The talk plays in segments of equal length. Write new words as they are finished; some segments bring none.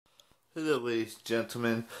Hello, ladies and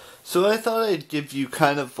gentlemen. So I thought I'd give you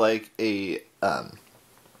kind of like a,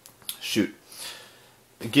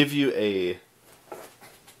 give you a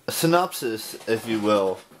synopsis, if you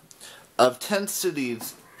will, of 10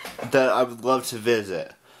 cities that I would love to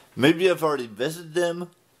visit. Maybe I've already visited them,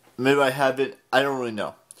 maybe I haven't, I don't really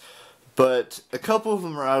know. But a couple of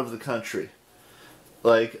them are out of the country.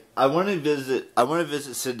 Like, I want to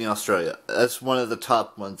visit Sydney, Australia. That's one of the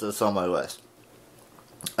top ones that's on my list.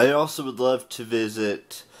 I also would love to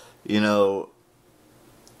visit,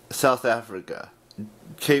 South Africa,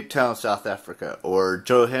 Cape Town, South Africa, or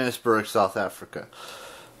Johannesburg, South Africa,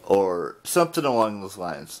 or something along those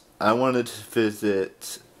lines. I wanted to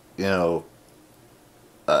visit, Berlin,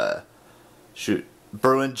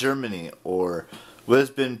 Germany, or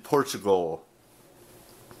Lisbon, Portugal.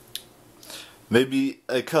 Maybe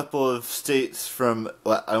a couple of states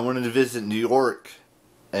I wanted to visit New York,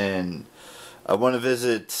 and I want to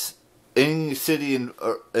visit any city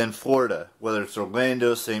in Florida, whether it's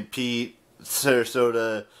Orlando, St. Pete,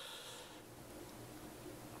 Sarasota,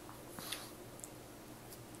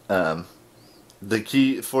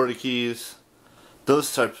 Florida Keys,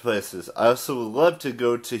 those types of places. I also would love to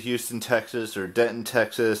go to Houston, Texas, or Denton,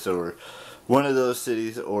 Texas, or one of those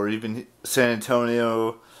cities, or even San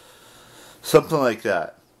Antonio, something like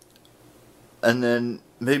that. And then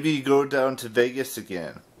maybe go down to Vegas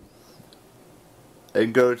again.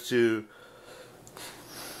 And go to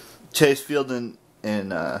Chase Field in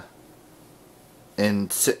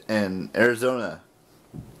Arizona.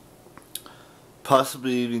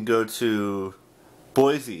 Possibly even go to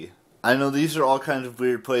Boise. I know these are all kinds of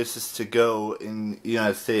weird places to go in the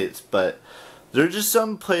United States, but there are just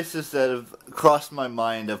some places that have crossed my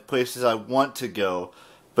mind of places I want to go,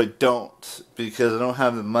 but don't, because I don't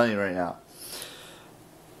have the money right now.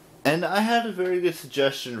 And I had a very good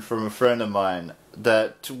suggestion from a friend of mine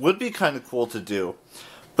that would be kind of cool to do,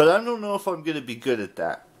 but I don't know if I'm going to be good at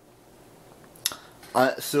that.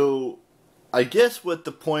 So I guess what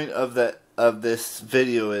the point of this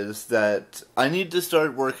video is that I need to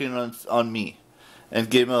start working on me and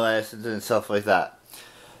get my license and stuff like that.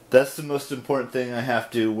 That's the most important thing I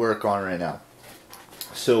have to work on right now.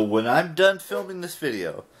 So when I'm done filming this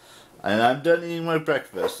video and I'm done eating my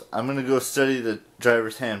breakfast, I'm going to go study the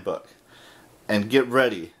driver's handbook and get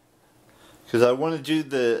ready. Because I want to do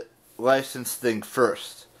the license thing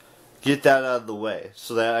first. Get that out of the way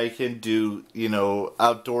so that I can do,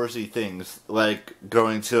 outdoorsy things like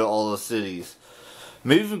going to all the cities.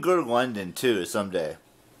 Maybe even go to London too someday.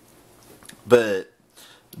 But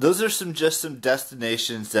those are just some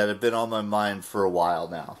destinations that have been on my mind for a while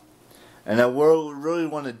now. And I really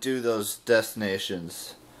want to do those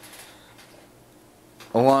destinations.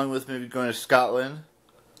 Along with maybe going to Scotland,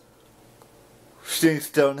 seeing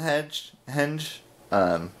Stonehenge,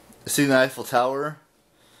 seeing the Eiffel Tower,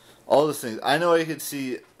 all those things. I know I could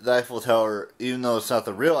see the Eiffel Tower, even though it's not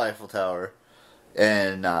the real Eiffel Tower,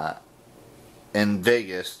 in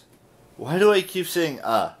Vegas. Why do I keep saying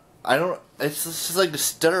it's just like the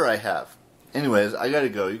stutter I have. Anyways, I gotta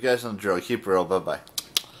go. You guys know the drill. Keep it real. Bye bye.